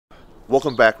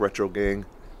Welcome back, Retro Gang.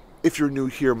 If you're new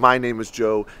here, my name is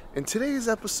Joe, and today's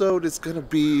episode is going to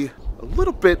be a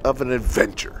little bit of an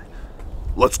adventure.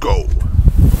 Let's go!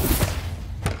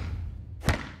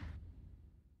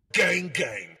 Gang,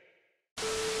 gang.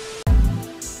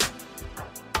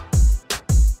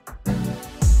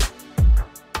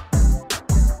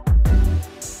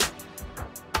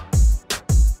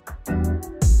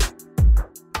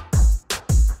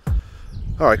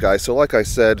 Alright guys, so like I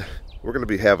said, we're going to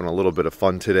be having a little bit of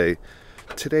fun today.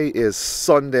 Today is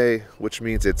Sunday, which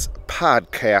means it's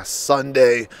Podcast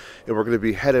Sunday, and we're going to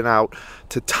be heading out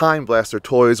to Time Blaster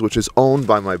Toys, which is owned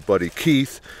by my buddy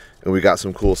Keith, and we got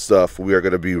some cool stuff. We are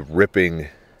going to be ripping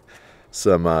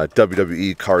some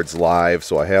WWE cards live,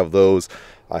 so I have those.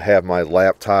 I have my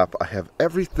laptop. I have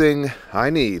everything I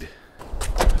need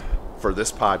for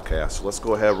this podcast. So let's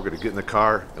go ahead. We're going to get in the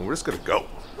car, and we're just going to go.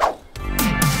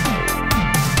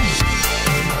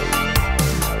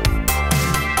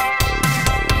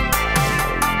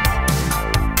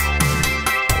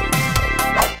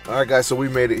 Alright guys, so we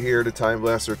made it here to Time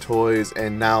Blaster Toys,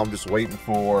 and now I'm just waiting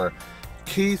for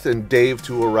Keith and Dave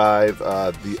to arrive,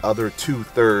 the other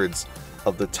 2/3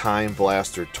 of the Time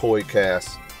Blaster Toy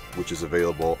Cast, which is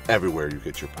available everywhere you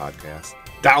get your podcast.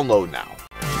 Download now.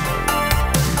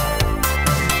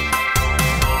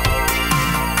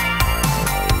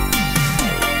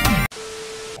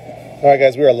 Alright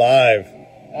guys, we are live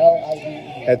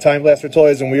at Time Blaster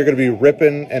Toys, and we are going to be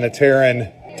ripping and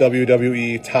a-tearing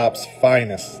WWE TOPPS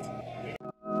finest.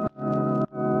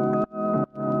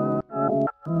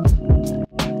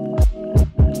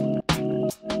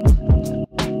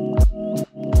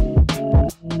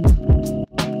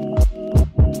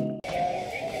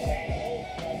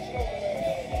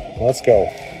 Let's go.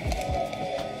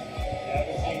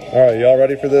 All right, y'all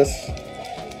ready for this?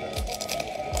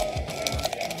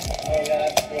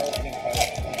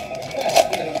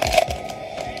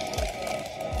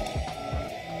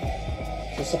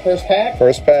 Is this the first pack?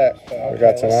 First pack. Okay, We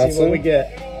got some let's see what we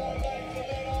get.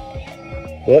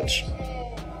 Butch,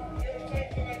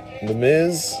 The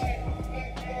Miz,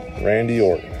 Randy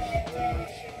Orton.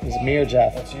 Is it me or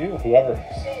Jeff? That's you, whoever.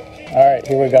 All right,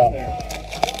 here we go.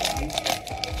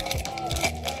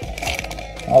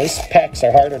 Oh, these packs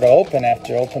are harder to open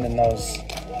after opening those.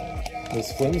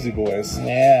 Those flimsy boys.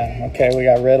 Yeah, okay, we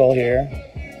got Riddle here.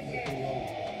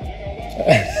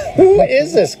 Who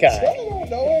is this guy? I don't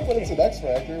know, but it's an X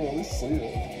Factor. We'll at least see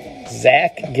it.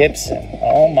 Zach Gibson.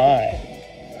 Oh my.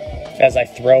 As I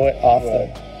throw it off the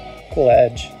cool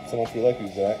edge. So much we like you,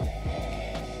 Zach.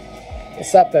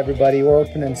 What's up, everybody? We're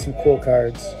opening some cool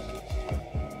cards.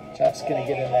 Jeff's gonna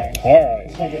get in there. All right.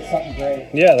 He's gonna get something great.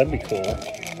 Yeah, that'd be cool.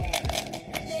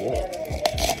 Sure.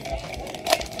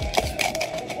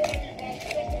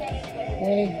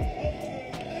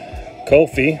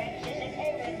 Kofi.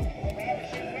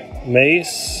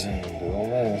 Mace.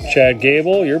 Chad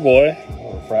Gable, your boy.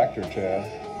 Refractor, Chad.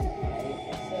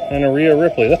 And a Rhea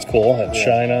Ripley. That's cool. That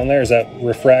shine on there. Is that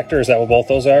refractor? Is that what both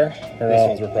those are? Or This no?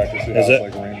 one's refractor. See Is how it?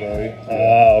 it's like rainbowy?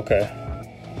 Ah, okay.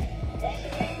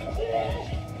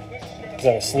 Is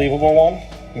that a sleevable one?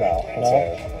 No, that's No? all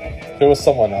right. If it was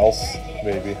someone else,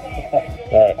 maybe.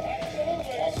 All right.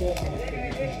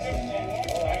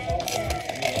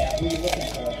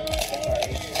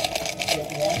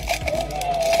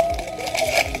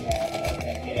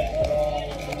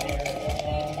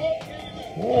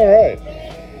 All right.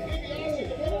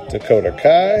 Dakota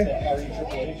Kai.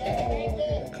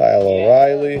 Kyle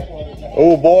O'Reilly.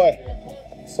 Oh boy.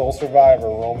 Soul Survivor,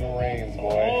 Roman Reigns,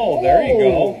 boy. Oh, there you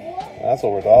go. That's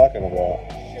what we're talking about.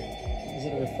 Is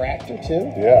it a refractor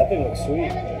too? Yeah. That thing looks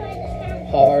sweet.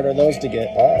 How hard are those to get?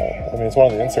 I mean, it's one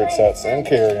of the insert sets and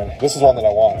carrying. This is one that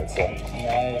I wanted, so.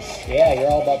 Nice. Yeah, you're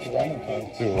all about the Roman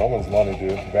cards. Dude, Roman's money,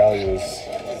 dude. Value is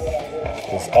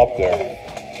up there.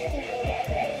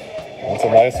 That's a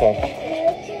nice one.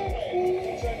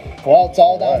 Well, it's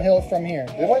all downhill from here.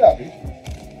 It might not be.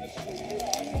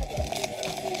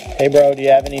 Hey, bro, do you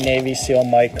have any Navy SEAL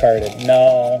Mike carded?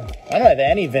 No. I don't have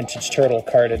any vintage turtle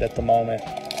carded at the moment.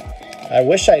 I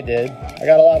wish I did. I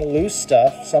got a lot of loose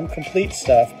stuff, some complete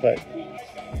stuff, but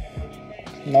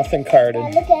nothing carded.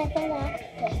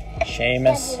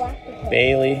 Sheamus,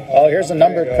 Bailey. Oh, here's a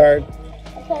numbered card.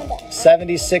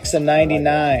 76 and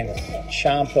 99.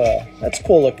 Ciampa. That's a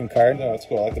cool looking card. Yeah, that's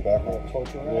cool. I like the back one.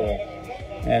 Yeah.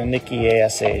 And Nikki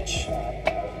ASH.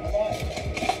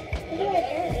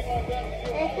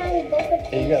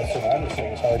 Hey, you got a Survivor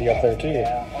Series already up there too.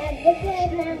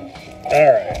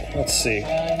 All right, let's see.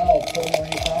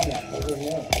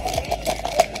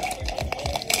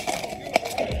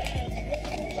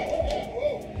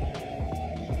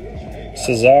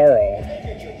 Cesaro.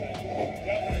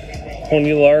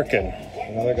 Tony Larkin.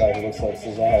 Another guy who looks like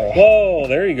Cesaro. Whoa,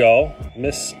 there you go.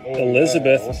 Miss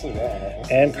Elizabeth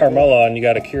and Carmella, and you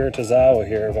got Akira Tozawa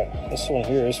here, but this one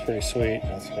here is pretty sweet.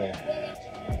 That's cool.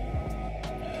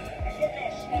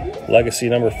 Legacy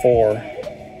number 4.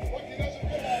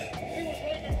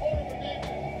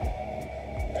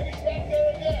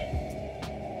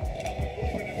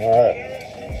 All right.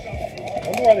 I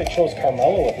wonder why they chose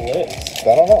Carmella with Liz.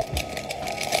 I don't know.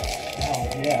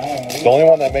 Oh, yeah, I don't know. The only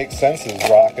one that makes sense is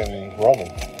Rock and Roman.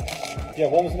 Yeah,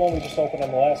 what was the one we just opened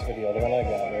on the last video? The one I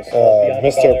got was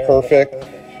Mr. Perfect.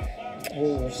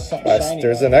 Ooh, something That's, shiny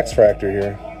there's on an X Factor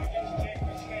here.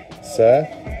 Seth.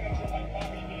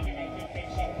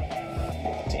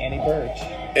 Danny Burch.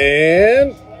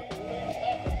 And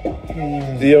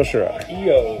Io Shirai.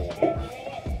 Yo.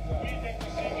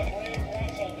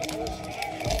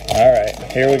 All right,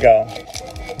 here we go.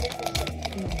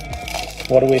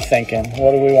 What are we thinking?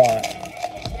 What do we want?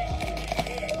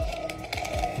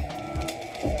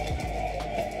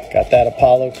 Got that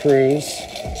Apollo Crews.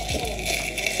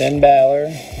 Finn Balor.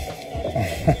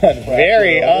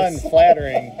 Very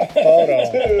unflattering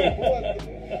photo.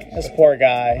 This poor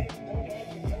guy.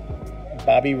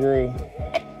 Bobby Roode.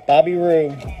 Bobby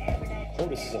Roode. Oh,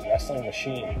 this is a wrestling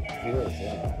machine. It is,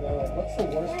 yeah. What's the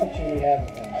worst picture we have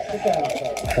of him? Look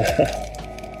at him.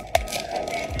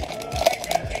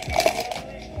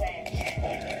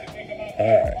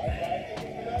 All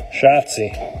right. Shotzi.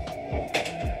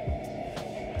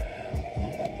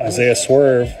 Isaiah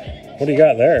Swerve. What do you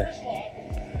got there?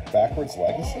 Backwards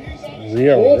Legacy?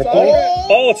 Rhea Ripley?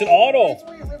 Oh, it's an auto.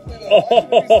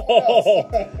 Oh,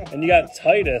 and you got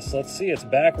Titus. Let's see. It's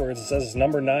backwards. It says it's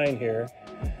number 9 here.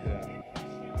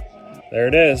 There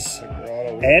it is.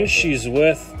 And she's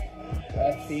with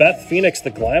Beth Phoenix,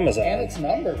 the Glamazon. And it's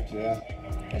numbered. Yeah.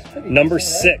 That's pretty Number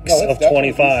decent, 6 No, it's of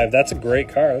 25. That's a great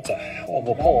card. That's a hell of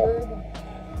a pull. Numbered.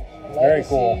 Very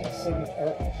cool.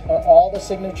 Are all the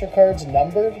signature cards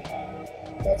numbered?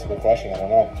 That's a good question. I don't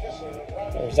know.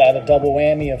 Or is that a double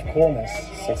whammy of coolness?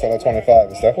 6 out of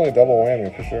 25. It's definitely a double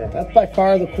whammy for sure. That's by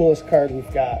far the coolest card we've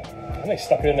got. And they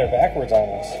stuck it in there backwards on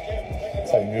us.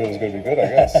 That's how you knew it was going to be good, I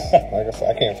guess. I guess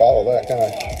I can't follow that, can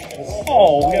I?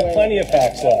 Oh, we got plenty of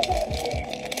packs left.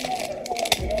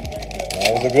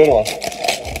 That was a good one.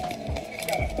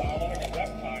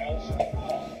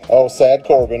 Oh, Sad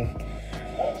Corbin.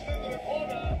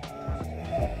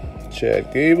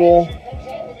 Chad Gable.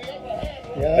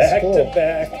 Yeah, that's Back cool. to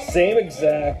back. Same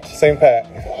exact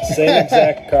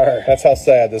card. That's how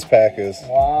sad this pack is.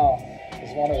 Wow.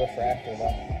 There's one a refractor,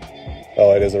 though.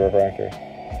 Oh, it is a refractor.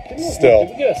 Did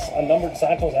we get a numbered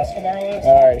Santos Escobar list?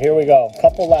 All right, here we go.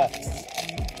 Couple left.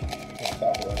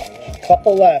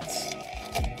 Couple left.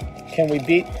 Can we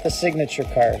beat the signature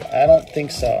card? I don't think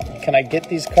so. Can I get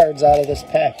these cards out of this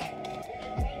pack?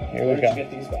 Here we Where did go. you get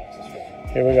these boxes from?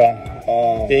 Here we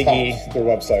go. Big E. TOPPS, their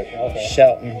website. Okay.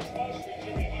 Shelton. Right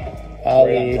on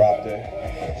Ali. drop day.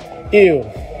 Ew.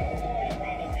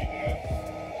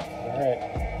 All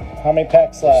right. How many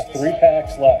packs left? 3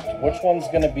 packs left. Which one's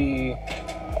going to be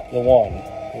the one?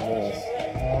 Who knows?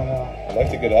 I don't know. I'd like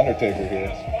to get Undertaker here.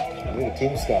 I need a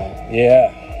tombstone. Yeah.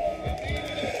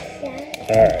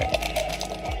 All right.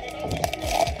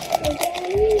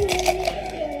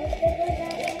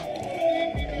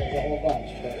 There's a whole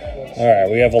bunch. All right,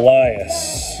 we have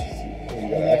Elias. You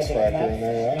got X Factor in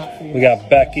there, yeah? We got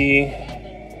Becky.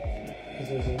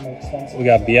 We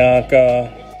got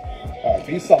Bianca. All right,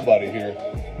 be somebody here.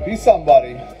 Be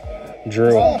somebody. Drew.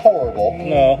 It's not horrible.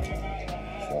 No, It's not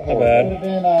not horrible. bad. Could have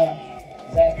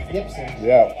been Zach Gibson.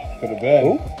 Yeah, could have been.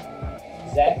 Who?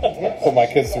 Zach Gibson. Put my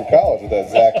kids through college with that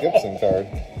Zach Gibson card.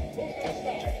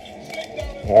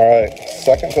 All right,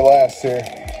 second to last here.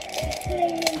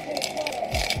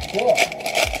 Cool.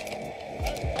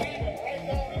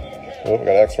 Oh, we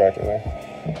got X Factor there.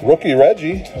 Rookie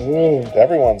Reggie. Ooh.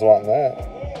 Everyone's wanting that.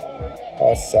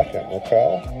 Oh, second.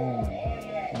 Raquel.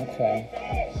 Okay.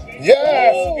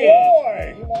 Yes, Oh,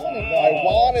 boy! You wanted I that.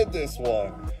 wanted this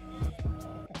one.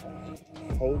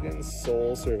 Hogan's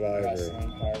Soul Survivor.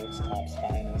 Wrestling cards, Topps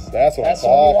finest. That's what That's I'm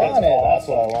what you talking wanted. about. That's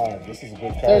what I wanted. This is a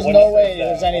good card. There's What no is way that?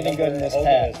 there's anything good in this Hogan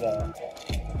pack. is,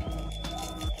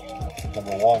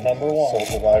 Number one. Number one. Soul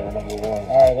Survivor number 1.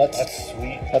 All right, that's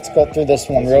sweet. let's go through this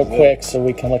one real quick so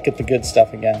we can look at the good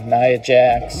stuff again. Nia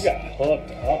Jax, You got hooked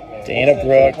up, man. Dana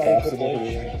Brooke.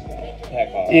 Heck,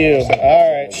 Ew.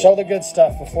 All right, show the good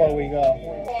stuff before we go.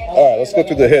 All right, let's go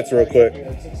through the hits real quick.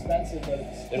 It's expensive, but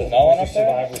it's There's no one up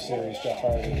there? Survivor Series, Jeff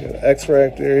Hardy. X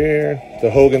Factor here. The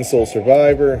Hogan Soul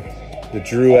Survivor. The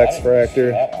Drew X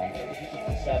Factor.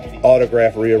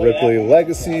 Autograph Rhea Ripley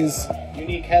Legacies.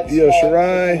 unique head Io sculpt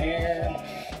Shirai. here.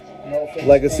 No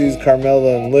Legacies,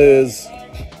 Carmella and Liz.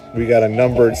 We got a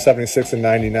numbered 76 and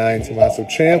 99 Tommaso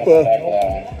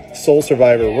Ciampa. Soul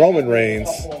Survivor Roman Reigns.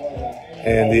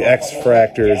 And the X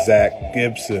Factor Zach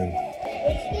Gibson.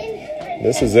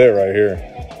 This is it right here.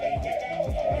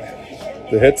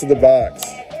 The hits of the box.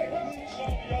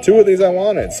 2 of these I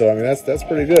wanted, so I mean that's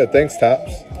pretty good. Thanks,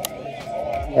 Tops.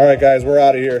 All right, guys, we're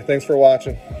out of here. Thanks for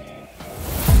watching.